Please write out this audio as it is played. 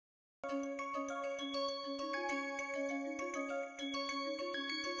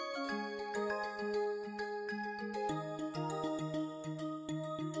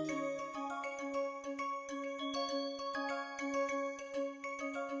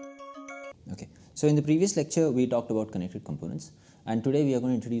Okay, so in the previous lecture we talked about connected components, and today we are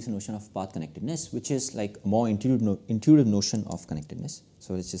going to introduce a notion of path connectedness, which is like a more intuitive notion of connectedness.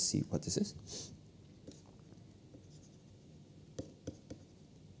 So let's just see what this is.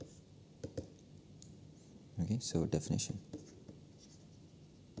 Okay, so definition.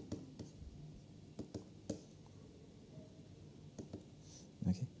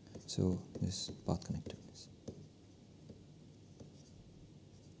 Okay, so this path connectedness.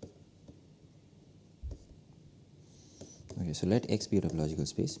 Okay, so let X be a topological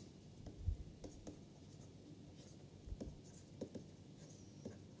space.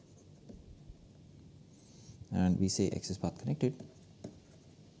 And we say X is path connected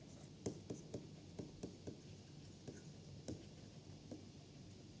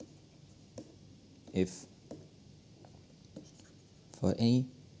if for any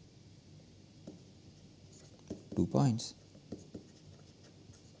 2 points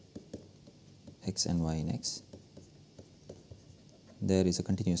X and Y in X, there is a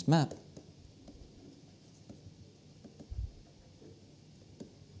continuous map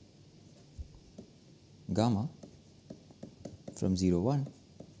gamma from 0, 1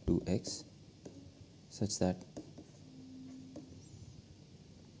 to X such that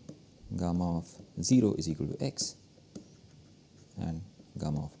gamma of 0 is equal to X and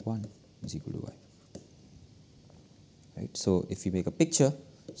gamma of 1 is equal to Y. Right? So if you make a picture,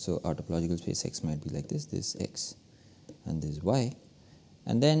 so our topological space X might be like this X and this Y,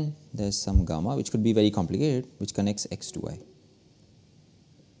 and then there's some gamma which could be very complicated, which connects X to Y.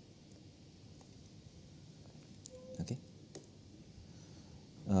 Okay.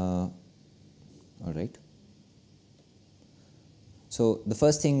 All right. So the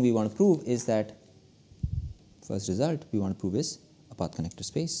first thing we want to prove is that, first result we want to prove is a path connector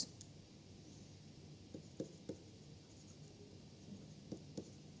space.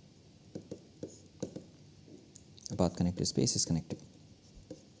 A path connector space is connected.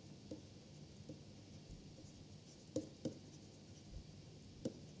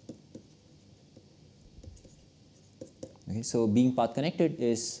 Okay, so being path connected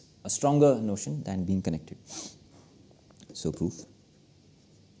is a stronger notion than being connected. So proof.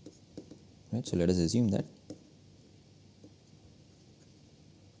 Right, so let us assume that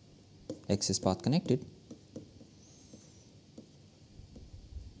X is path connected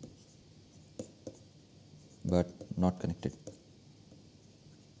but not connected.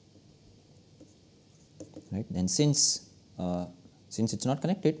 Right, and since it's not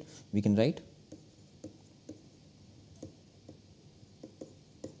connected, we can write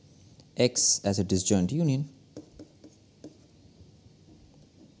X as a disjoint union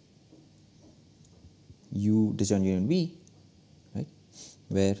U disjoint union V, right,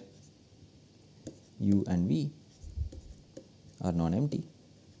 where U and V are non-empty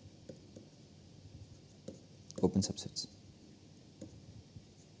open subsets.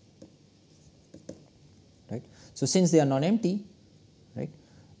 Right. So since they are non-empty, right,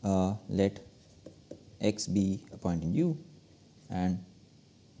 let X be a point in U and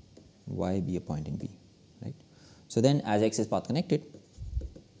Y be a point in V. Right. So then, as X is path connected,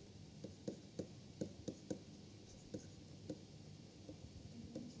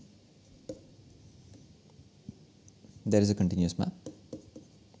 there is a continuous map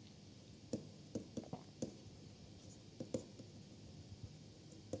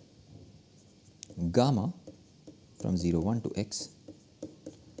gamma from 0, 1 to X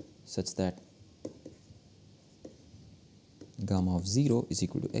such that gamma of 0 is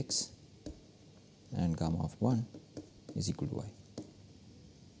equal to X and gamma of 1 is equal to Y.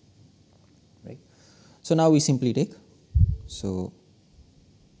 Right. So now we simply take, so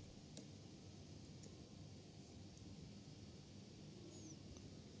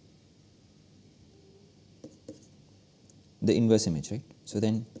the inverse image, right. So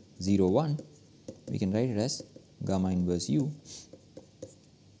then 0, 1, we can write it as gamma inverse U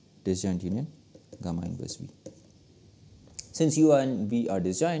disjoint union gamma inverse V. Since U and V are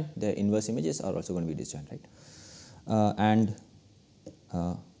disjoint, their inverse images are also going to be disjoint, right. And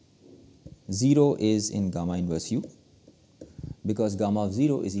 0 is in gamma inverse U because gamma of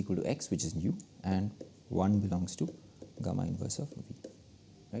 0 is equal to X, which is U, and 1 belongs to gamma inverse of V,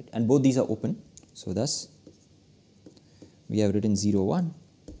 right. And both these are open, so thus we have written 0, 1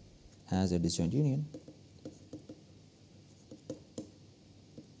 as a disjoint union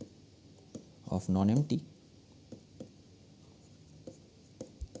of non-empty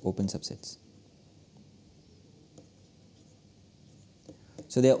open subsets.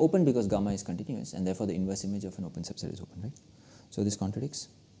 So they are open because gamma is continuous, and therefore the inverse image of an open subset is open, right. So this contradicts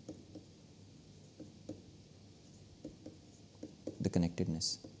the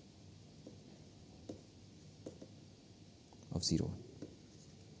connectedness. of 0,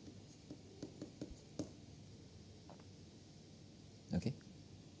 1. Okay.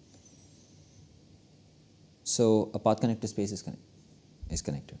 So a path connector space is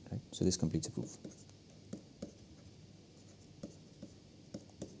connected, right? So this completes the proof.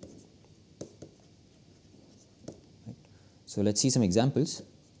 Right. So let's see some examples.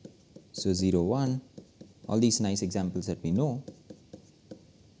 So 0, 1, all these nice examples that we know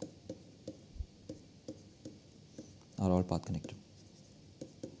are all path connected.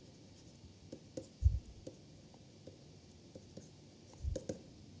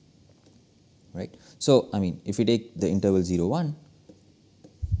 Right. So I mean, if we take the interval 0, 1,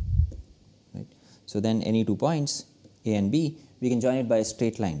 right, so then any 2 points A and B, we can join it by a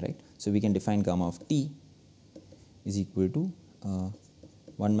straight line, right? So we can define gamma of t is equal to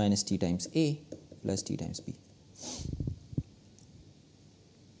 1 minus t times A plus t times B.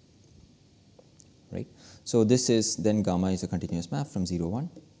 Right. So this is then gamma is a continuous map from 0, 1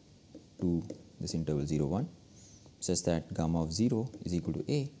 to this interval 0, 1, such that gamma of 0 is equal to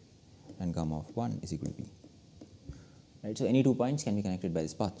A and gamma of 1 is equal to B. Right. So any 2 points can be connected by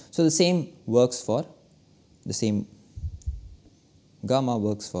this path. So the same works for the same gamma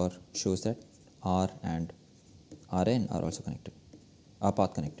works for shows that R and Rn are also connected, are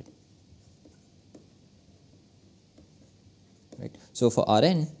path connected. Right. So for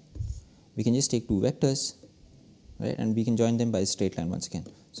Rn, we can just take 2 vectors, right, and we can join them by a straight line once again.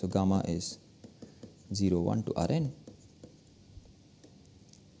 So gamma is 0, 1 to Rn,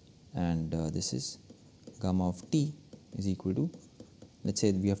 and this is gamma of t is equal to, let's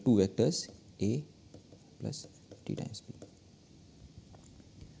say we have 2 vectors A plus t times B.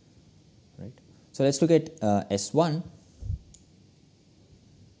 Right. So let's look at S1.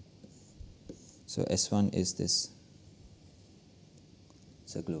 So S1 is this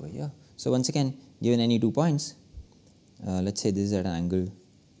circle over here. So once again, given any 2 points, let's say this is at an angle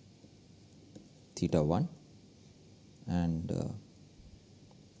theta 1, and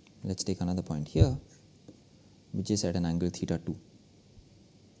let's take another point here, which is at an angle theta 2.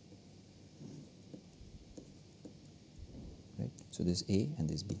 Right. So this is A and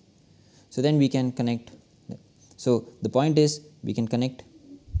this is B. So then we can connect. So the point is we can connect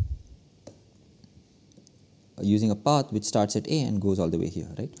using a path which starts at A and goes all the way here,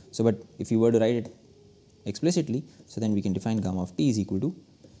 right? So but if you were to write it explicitly, so then we can define gamma of t is equal to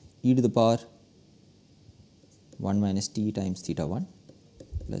e to the power 1 minus t times theta 1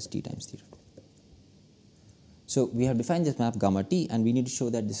 plus t times theta 2. So we have defined this map gamma t, and we need to show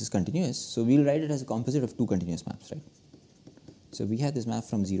that this is continuous. So we will write it as a composite of 2 continuous maps, right? So we have this map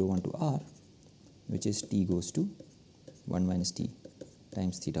from 0, 1 to R, which is t goes to 1 minus t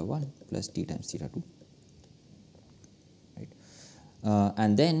times theta 1 plus t times theta 2. Right.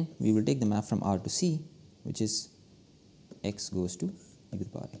 And then we will take the map from R to C, which is x goes to e to the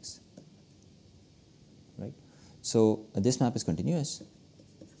power x. Right. So this map is continuous.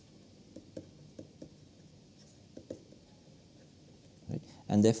 Right.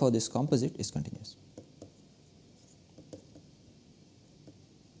 And therefore this composite is continuous.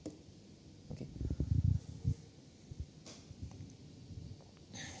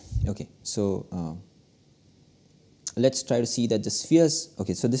 Okay, so let's try to see that the spheres,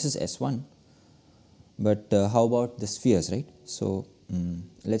 okay, so this is S1, but how about the spheres, right? So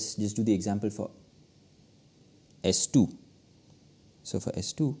let's just do the example for S2. So for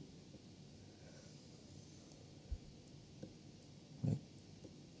S2, right,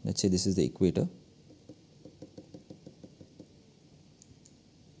 let's say this is the equator.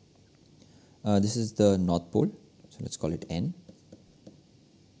 This is the north pole, so let's call it N.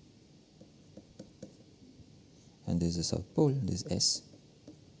 And this is the south pole, this is S.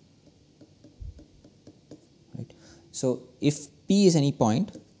 Right. So if P is any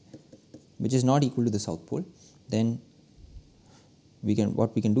point which is not equal to the south pole, then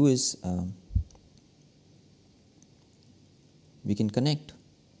what we can do is we can connect.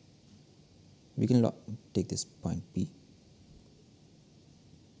 We can take this point P.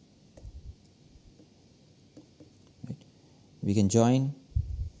 Right. We can join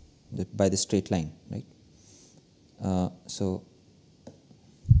by the straight line, right? So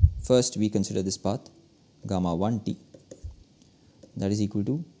first we consider this path gamma 1t, that is equal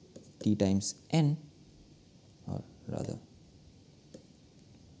to t times n, or rather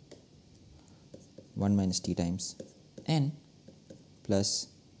 1 minus t times n plus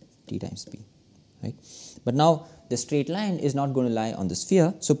t times p, right? But now the straight line is not going to lie on the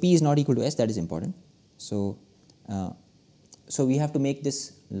sphere, so p is not equal to s, that is important. So so we have to make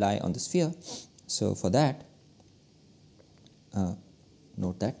this lie on the sphere. So for that,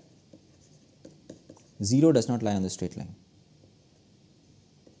 note that 0 does not lie on the straight line,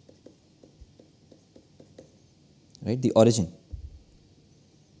 right, the origin.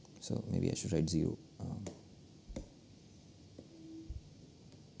 So maybe I should write 0.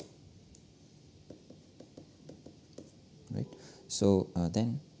 Right. So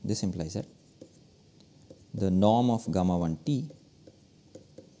then this implies that the norm of gamma 1 t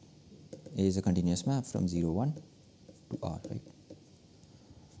is a continuous map from 0, 1 to R, right?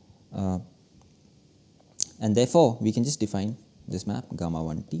 And therefore, we can just define this map gamma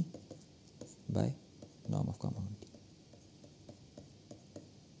 1 t by norm of gamma 1 t.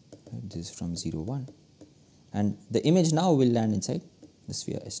 Right, this is from 0, 1. And the image now will land inside the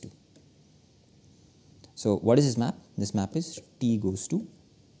sphere S2. So what is this map? This map is t goes to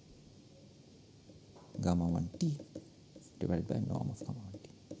gamma 1 t divided by norm of gamma 1 t.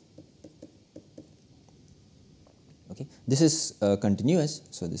 Okay, this is continuous,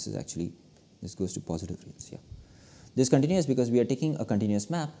 so this is actually, this goes to positive reals, yeah. This is continuous because we are taking a continuous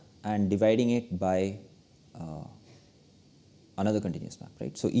map and dividing it by another continuous map,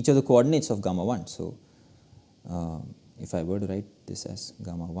 right? So each of the coordinates of gamma 1, so if I were to write this as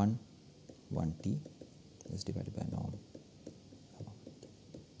gamma 1, 1t is divided by norm, gamma 1t,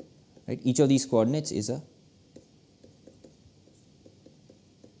 right? Each of these coordinates is a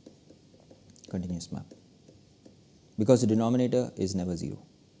continuous map, because the denominator is never 0.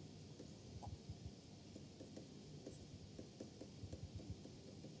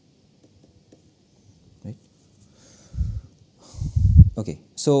 Right? Okay,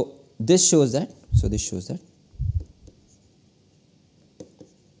 so this shows that,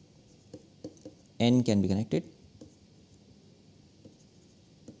 n can be connected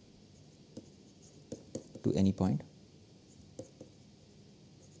to any point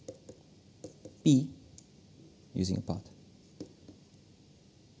P using a path,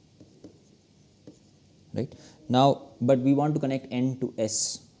 right? Now, but we want to connect n to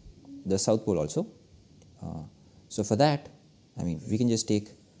S, the south pole also. So for that, I mean, we can just take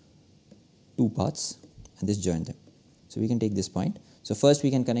two paths and just join them. So we can take this point. So first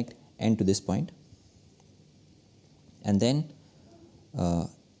we can connect n to this point, and then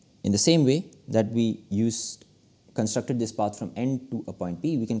in the same way that we constructed this path from n to a point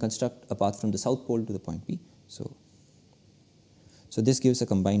P, we can construct a path from the south pole to the point P. So this gives a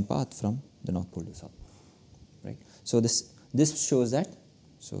combined path from the north pole to the south pole, right? So this shows that.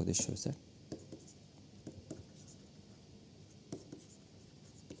 So this shows that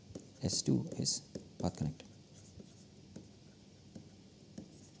S2 is path connected.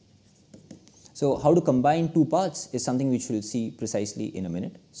 So how to combine two paths is something which we'll see precisely in a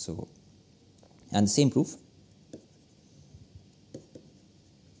minute. So, and the same proof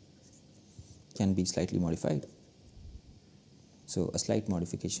can be slightly modified. So a slight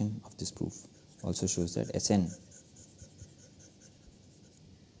modification of this proof also shows that Sn,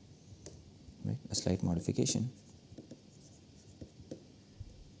 right, a slight modification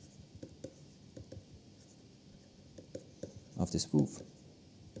of this proof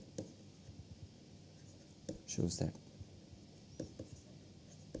shows that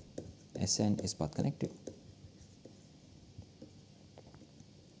Sn is path connected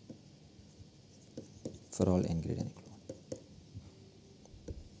for all n greater than equal to 1.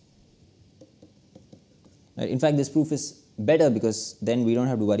 Right. In fact, this proof is better because then we don't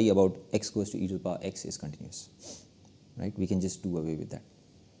have to worry about x goes to e to the power x is continuous. Right? We can just do away with that.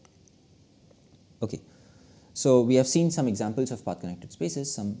 Okay. So we have seen some examples of path connected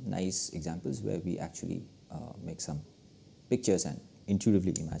spaces, some nice examples where we actually make some pictures and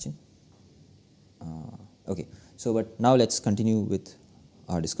intuitively imagine. Okay, so but now let's continue with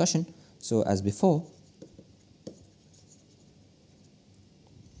our discussion. So as before,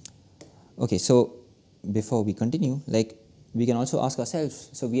 okay, so before we continue, like we can also ask ourselves,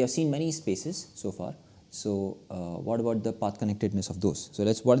 so we have seen many spaces so far, so what about the path connectedness of those? So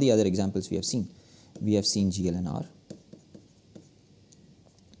what are the other examples we have seen? We have seen GL and R,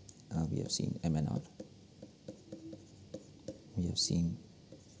 we have seen M and R, we have seen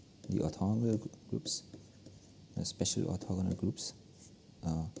the orthogonal groups, the special orthogonal groups,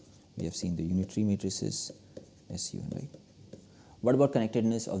 we have seen the unitary matrices SU and right. What about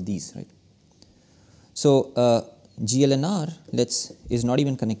connectedness of these, right? So GL and R is not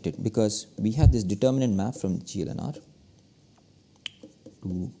even connected because we have this determinant map from GL and R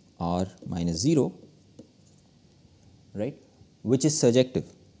to R minus 0, right, which is surjective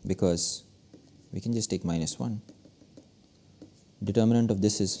because we can just take minus 1. Determinant of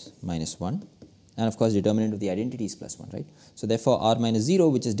this is minus 1, and of course determinant of the identity is plus 1, right? So therefore R minus 0,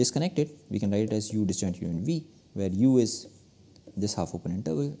 which is disconnected, we can write it as U disjoint U in V, where U is this half open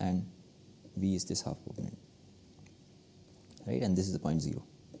interval and V is this half open interval, right? And this is the point 0,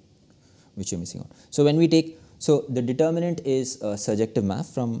 which you're missing out. So when we take, So the determinant is a surjective map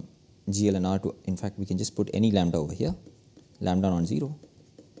from GL and R to, in fact, we can just put any lambda over here, lambda non-zero.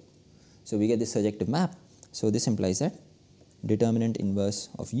 So we get this surjective map. So this implies that determinant inverse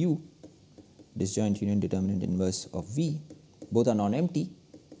of U, disjoint union determinant inverse of V, both are non-empty,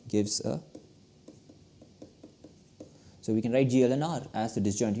 gives a, so we can write GL and R as the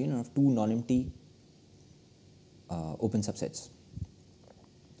disjoint union of two non-empty open subsets.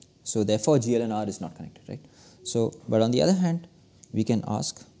 So therefore GL and R is not connected, right? So, but on the other hand, we can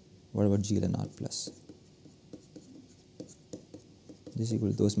ask, what about GL and R plus? This is equal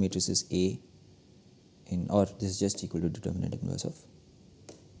to those matrices A in, or this is just equal to determinant inverse of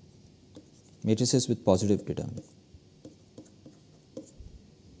matrices with positive determinant.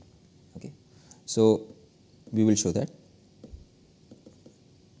 Okay, so we will show that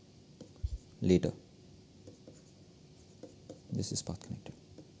later. This is path connected.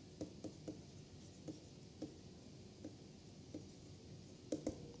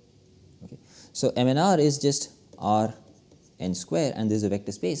 Okay, so MNR is just R n square, and this is a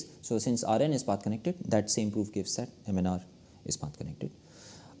vector space. So since Rn is path connected, that same proof gives that MNR is path connected.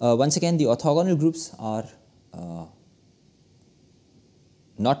 Once again, the orthogonal groups are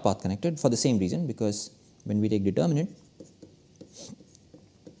not path connected for the same reason, because when we take determinant,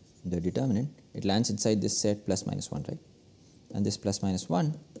 the determinant, it lands inside this set plus minus 1, right? And this plus minus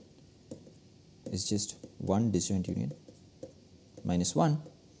 1 is just 1 disjoint union minus 1.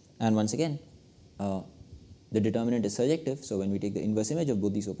 And once again, the determinant is surjective. So when we take the inverse image of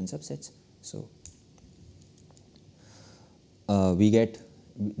both these open subsets, so we get,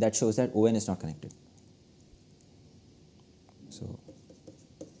 that shows that ON is not connected. So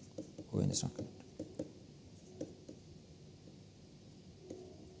ON is not connected.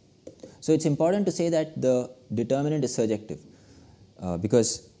 So it's important to say that the determinant is surjective,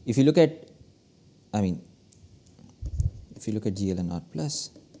 because if you look at, I mean, if you look at GL and R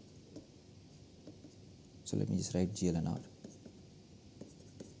plus, so let me just write GL and R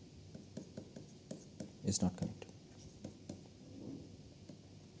is not connected,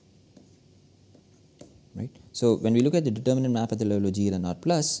 right? So when we look at the determinant map at the level of GL and R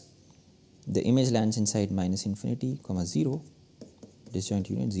plus, the image lands inside minus infinity, comma 0, disjoint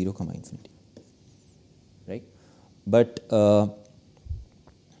union 0, comma infinity, right? But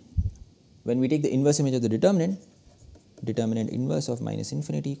when we take the inverse image of the determinant, determinant inverse of minus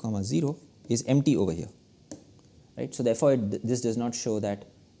infinity, comma 0 is empty over here, right? So therefore, this does not show that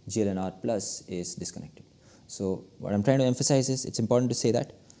GL and R plus is disconnected. So what I'm trying to emphasize is, it's important to say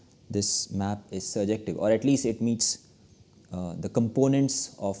that this map is surjective, or at least it meets the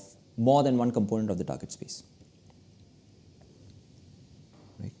components of more than one component of the target space.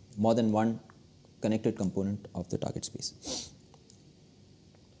 Right? More than one connected component of the target space.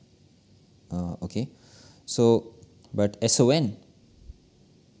 Okay, so but SON,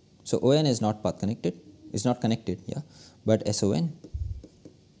 so ON is not path connected, is not connected, yeah, but SON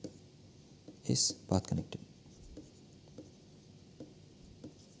is path connected.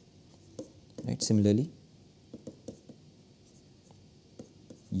 Right? Similarly,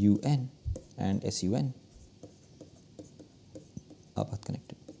 UN and SUN are path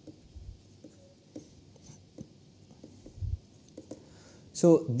connected.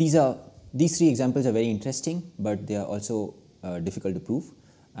 So these three examples are very interesting, but they are also difficult to prove.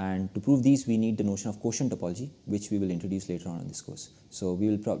 And to prove these, we need the notion of quotient topology, which we will introduce later on in this course. So we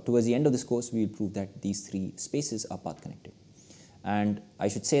will towards the end of this course, we will prove that these three spaces are path connected. And I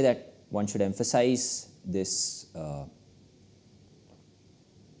should say that one should emphasize this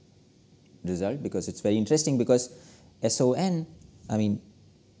result, because it's very interesting, because SON, I mean,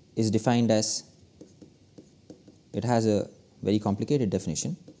 is defined as, it has a very complicated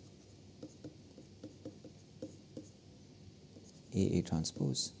definition, A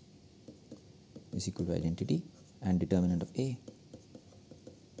transpose is equal to identity, and determinant of A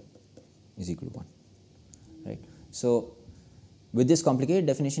is equal to 1, right? So with this complicated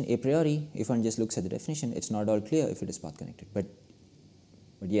definition, a priori, if one just looks at the definition, it's not at all clear if it is path connected. But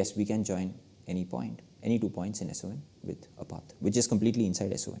yes, we can join any point, any 2 points in SON with a path, which is completely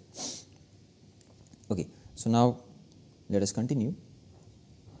inside SON. Okay, so now let us continue.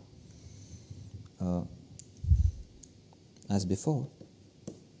 As before,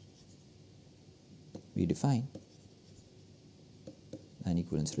 we define an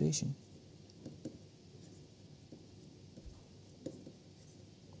equivalence relation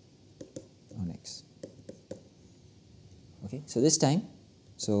on X. Okay, so this time,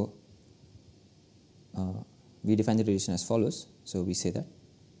 we define the relation as follows. So we say that,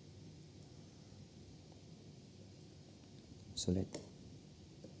 so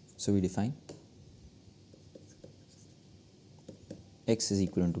we define x is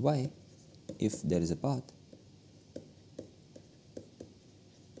equivalent to y if there is a path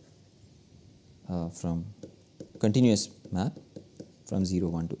from continuous map from 0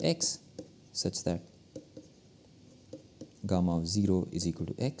 1 to x such that gamma of 0 is equal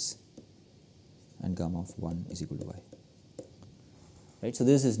to x and gamma of 1 is equal to y. Right? So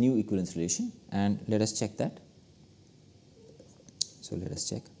this is new equivalence relation, and let us check that. So let us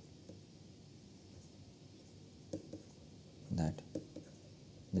check that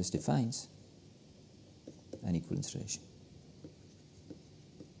this defines an equivalence relation.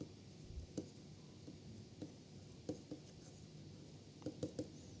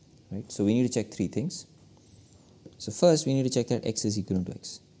 Right? So we need to check three things. So first we need to check that x is equivalent to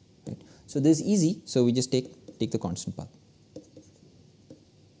x. Right? So this is easy, so we just take the constant path.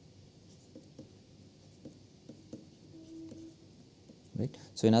 Right?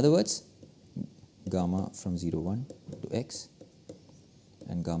 So in other words, gamma from 0 1 to x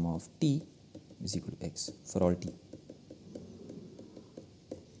and gamma of t is equal to x for all t.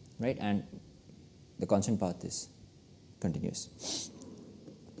 Right? And the constant path is continuous.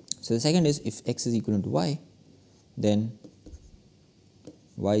 So the second is, if x is equivalent to y, then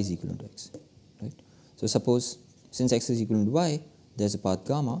y is equivalent to x. Right? So suppose since x is equivalent to y, there is a path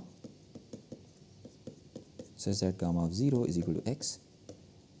gamma such that gamma of 0 is equal to x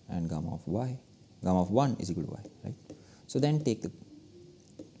and gamma of 1 is equal to y. Right? So then take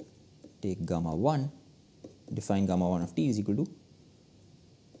gamma 1, define gamma 1 of t is equal to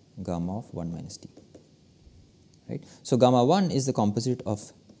gamma of 1 minus t. Right? So gamma 1 is the composite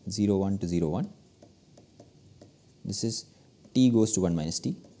of 0 1 to 0 1. This is t goes to 1 minus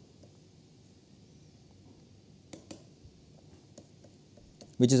t,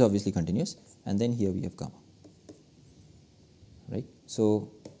 which is obviously continuous, and then here we have gamma. Right?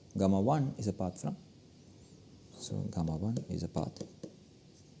 So gamma 1 is a path from, so gamma 1 is a path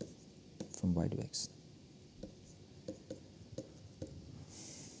from y to x.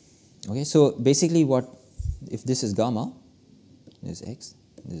 Okay, so basically what, if this is gamma, this is x,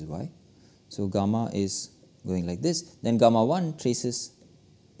 this is y, so gamma is going like this, then gamma 1 traces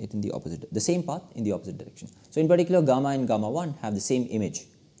it in the opposite, the same path in the opposite direction. So in particular, gamma and gamma 1 have the same image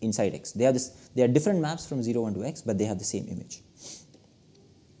inside x. They are different maps from 0 1 to x, but they have the same image.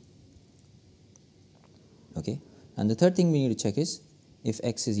 Okay, and the third thing we need to check is, if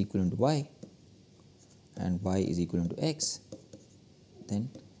x is equivalent to y and y is equivalent to x, then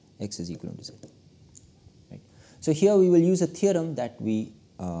x is equivalent to z. Right? So here we will use a theorem that we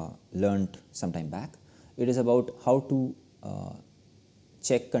learned some time back. It is about how to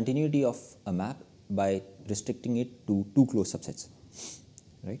check continuity of a map by restricting it to two closed subsets.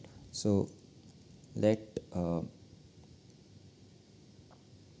 Right? So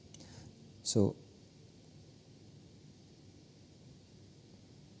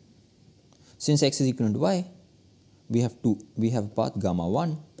since x is equivalent to y, we have path gamma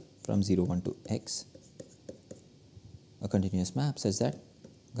 1 from 0 1 to x, a continuous map such that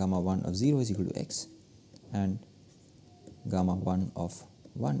gamma 1 of 0 is equal to x and gamma 1 of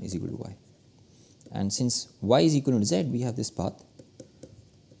 1 is equal to y. And since y is equivalent to z, we have this path.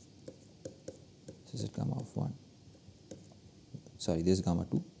 This is gamma of 1. Sorry, this is gamma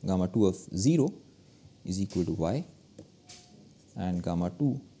 2. Gamma 2 of 0 is equal to y and gamma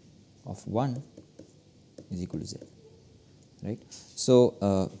 2 of 1 is equal to z. Right?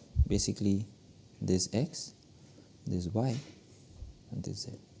 So basically this x, this y, and this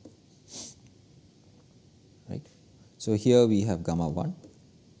z. Right? So here we have gamma 1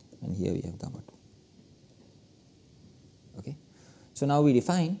 and here we have gamma 2. Okay? So now we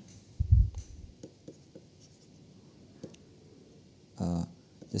define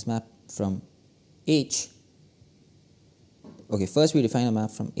this map from H. Okay, first we define a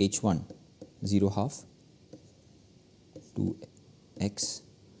map from H1, 0 half to x.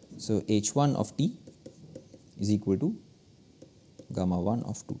 So H1 of t is equal to gamma 1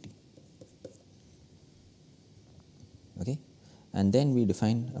 of 2t. Okay, and then we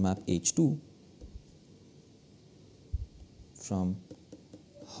define a map H2 from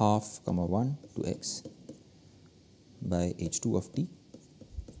half gamma 1 to x by H2 of t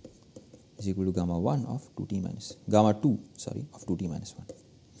is equal to gamma 1 of 2t minus gamma 2 of 2t minus 1.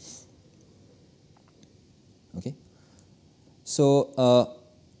 Okay, so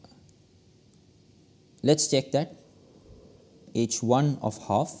let's check that H1 of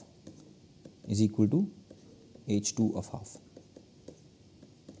half is equal to H2 of half.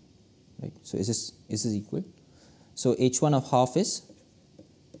 Right? So is this equal? So H1 of half is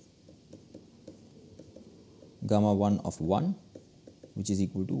gamma 1 of 1, which is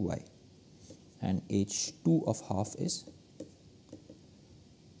equal to y, and H2 of half is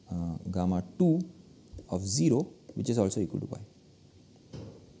gamma 2 of 0, which is also equal to y.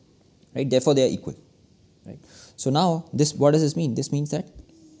 Right? Therefore, they are equal. Right? So now, this, what does this mean? This means that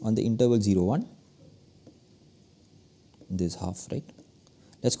on the interval 0, 1, this half, right?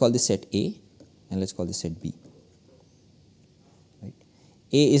 Let's call this set A and let's call this set B. Right?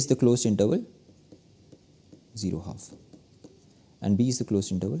 A is the closed interval 0, half, and B is the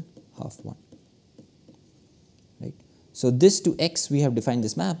closed interval half, 1. Right? So this to x we have defined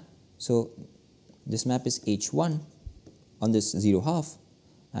this map. So this map is H1 on this 0, half,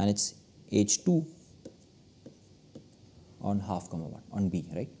 and it's H2 on half comma 1 on B,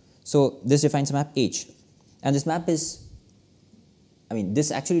 right? So this defines a map H, and this map is, I mean,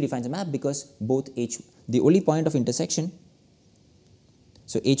 this actually defines a map because both the only point of intersection,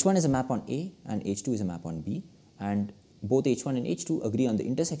 so H1 is a map on A and H2 is a map on B, and both H1 and H2 agree on the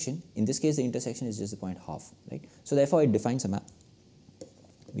intersection. In this case, the intersection is just the point half, right? So therefore, it defines a map.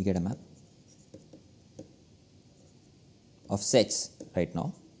 We get a map of sets right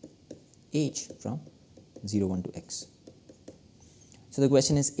now, H from 0, 1 to x. So the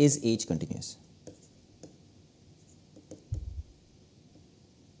question is H continuous?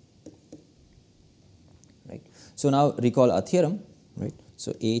 Right. So now recall our theorem, right?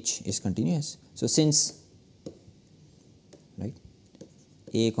 So H is continuous. So since, right,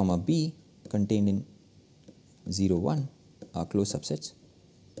 A comma B contained in 0, 1 are closed subsets,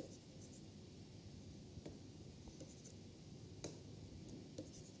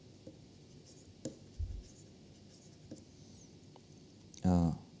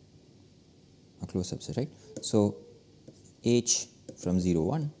 a closed subset, right? So H from 0,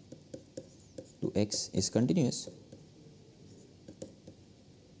 1 to x is continuous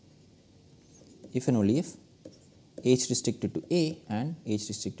if and only if H restricted to A and H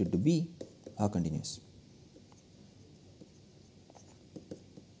restricted to B are continuous.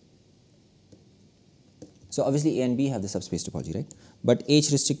 So obviously A and B have the subspace topology, right? But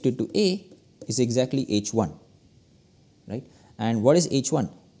H restricted to A is exactly H1, right? And what is H1?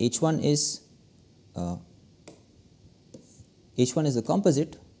 H1 is the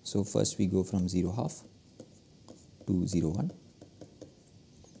composite. So first we go from 0, half to 0, 1.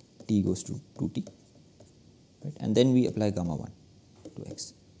 T goes to 2t, right? And then we apply gamma 1 to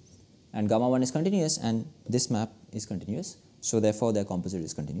x. And gamma 1 is continuous, and this map is continuous. So therefore, their composite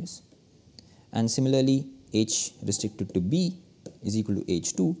is continuous. And similarly, H restricted to B is equal to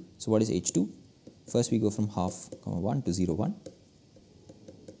H2. So what is H2? First we go from half comma 1 to 0, 1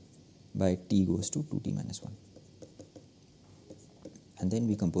 by t goes to 2t minus 1. And then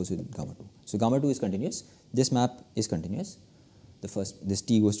we compose with gamma 2. So gamma 2 is continuous. This map is continuous. The first, this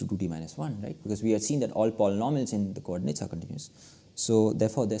t goes to 2t minus 1, right? Because we had seen that all polynomials in the coordinates are continuous. So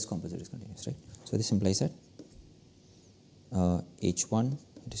therefore, this composite is continuous, right? So this implies that H1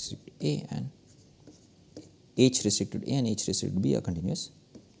 restricted to A and H restricted to A and H restricted to B are continuous.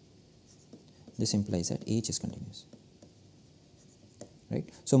 This implies that H is continuous, right?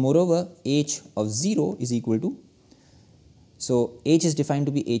 So moreover, H of 0 is equal to, so H is defined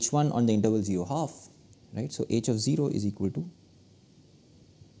to be H1 on the interval 0, half, right? So H of 0 is equal to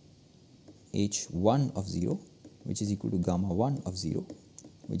H1 of 0, which is equal to gamma 1 of 0,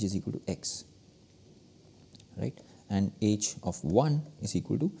 which is equal to x, right? And H of 1 is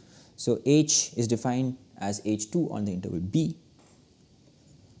equal to, so H is defined as H2 on the interval B.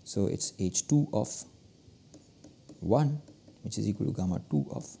 So it's H2 of 1, which is equal to gamma 2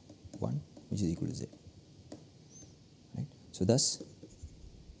 of 1, which is equal to z, right? So thus,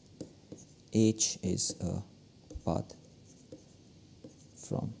 H is a path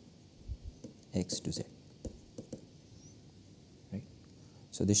from x to z, right?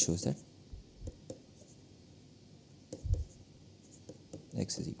 So this shows that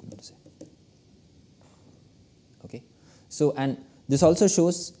x is equal to z. Okay. So, and this also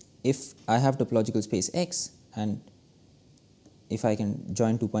shows if I have topological space X and if I can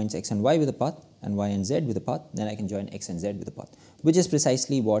join 2 points x and y with a path and y and z with a path, then I can join x and z with a path, which is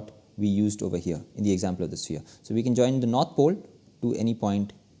precisely what we used over here in the example of the sphere. So we can join the north pole to any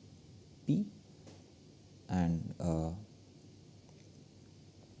point P, and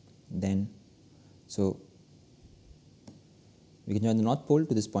then, so we can join the north pole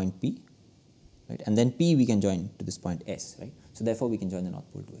to this point P, right? And then P we can join to this point S, right? So therefore, we can join the north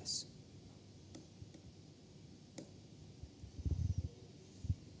pole to S.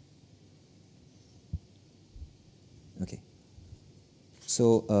 Okay.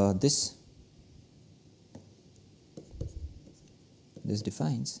 So this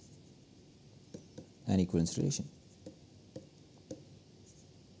defines an equivalence relation.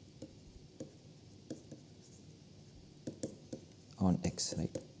 On X,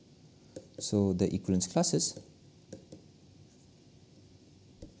 right? So the equivalence classes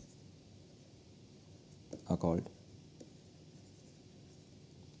are called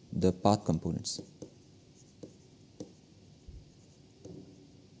the path components.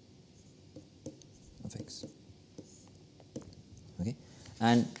 Of X. Okay,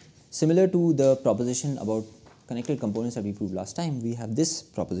 and similar to the proposition about connected components that we proved last time, we have this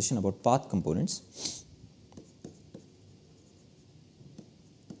proposition about path components.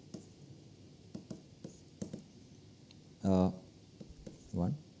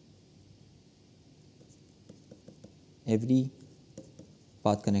 One, every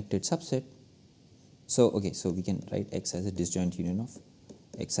path connected subset. So okay, so we can write X as a disjoint union of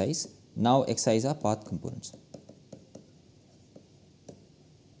Xi's. Now Xi's are path components.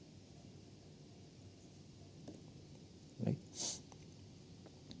 Right.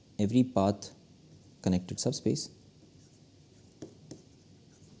 Every path connected subspace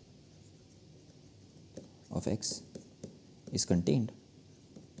of X is contained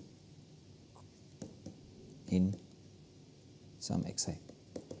in some Xi.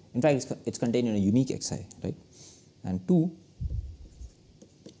 In fact, it's contained in a unique Xi, right? And 2,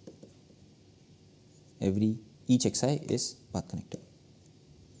 each Xi is path connected.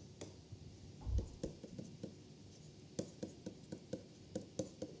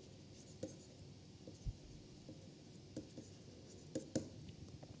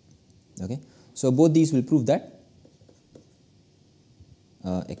 Okay, so both these will prove that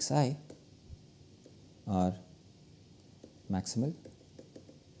Xi are maximal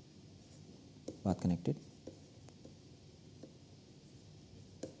path connected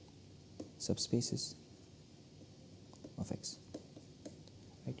subspaces of X.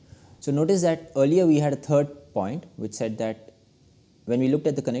 Right. So notice that earlier we had a third point which said that when we looked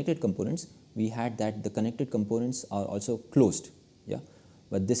at the connected components, we had that the connected components are also closed. Yeah,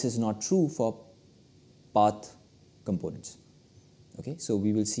 but this is not true for path components. Okay, so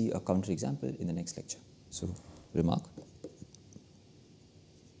we will see a counter example in the next lecture. So remark,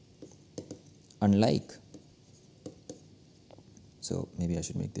 unlike, so maybe I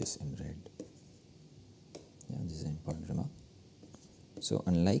should make this in red. Yeah, this is an important remark. So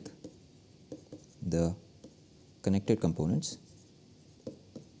unlike the connected components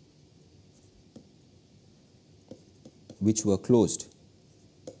which were closed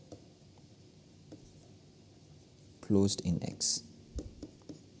in X,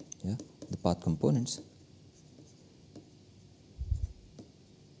 yeah, the path components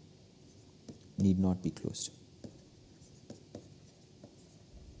need not be closed.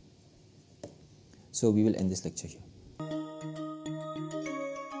 So we will end this lecture here.